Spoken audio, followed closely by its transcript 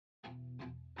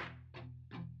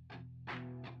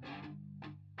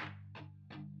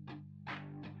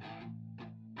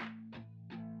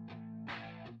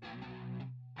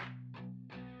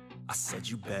I said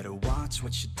you better watch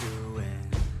what you're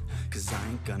doing, 'cause I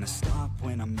ain't gonna stop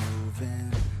when I'm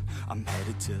moving. I'm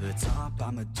headed to the top,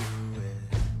 I'ma do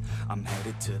it. I'm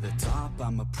headed to the top,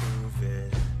 I'ma prove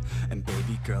it. And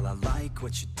baby girl, I like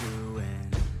what you're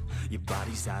doing. Your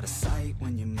body's out of sight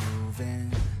when you're moving.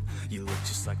 You look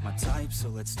just like my type, so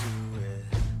let's do it.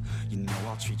 You know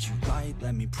I'll treat you right,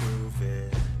 let me prove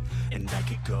it. And I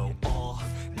could go all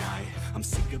night, I'm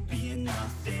sick of being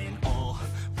nothing. All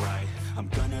right, I'm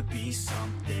gonna be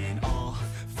something. I'll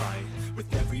fight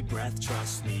with every breath,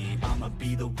 trust me. I'ma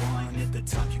be the one at the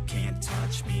top, you can't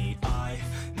touch me. I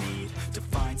need to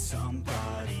find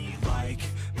somebody like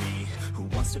me, who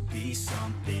wants to be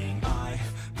something. I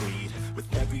bleed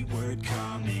with every word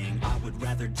coming. I would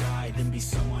rather die than be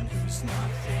someone who's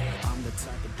nothing. I'm the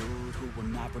type of dude who will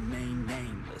not remain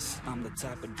nameless. I'm the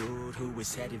type of dude who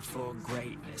is headed for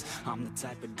greatness. I'm the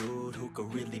type of dude who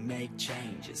could really make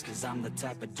changes, 'cause I'm the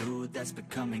type of dude that's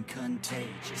becoming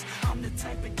contagious. I'm the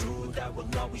type of dude that will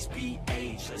always be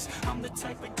ageless. I'm the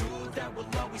type of dude that will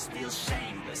always feel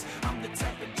shameless. I'm the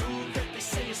type of dude that they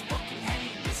say is fucking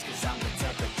heinous, 'cause I'm the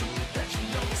type of dude that you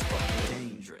know is fucking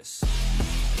dangerous.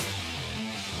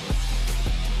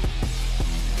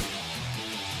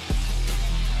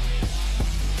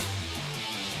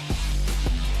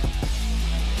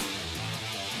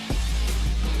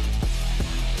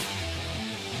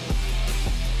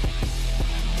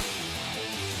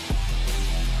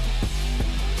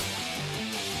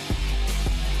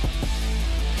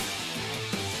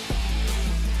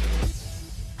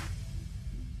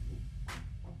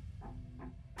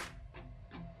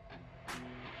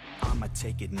 I'ma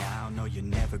take it now, no you're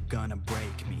never gonna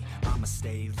break me. I'ma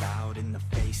stay loud in the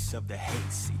face of the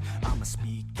hate, see. I'ma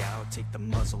speak out, take the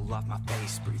muzzle off my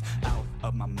face. Breathe out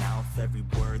of my mouth every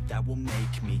word that will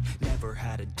make me. Never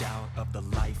had a doubt of the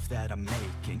life that I'm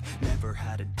making. Never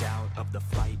had a doubt of the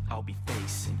fight I'll be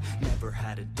facing. Never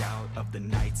had a doubt of the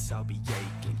nights I'll be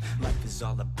aching. Life is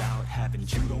all about having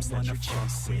dreams that you're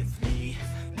chasing. With me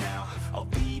now, I'll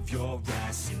leave your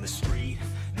ass in the street.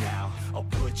 Now, I'll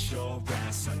put your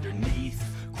ass underneath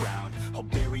ground. I'll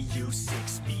bury you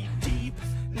 6 feet deep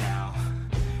now,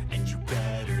 and you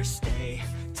better stay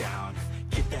down.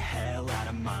 Get the hell out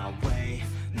of my way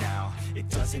now. It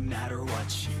doesn't matter what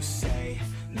you say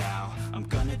now. I'm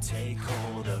gonna take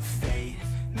hold of fate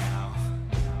now.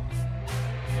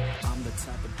 I'm the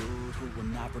type of dude who will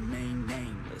not remain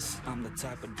nameless. I'm the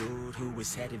type of dude who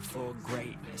is headed for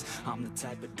greatness. I'm the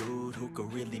type of dude who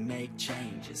could really make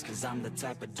changes, 'cause I'm the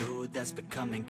type of dude that's becoming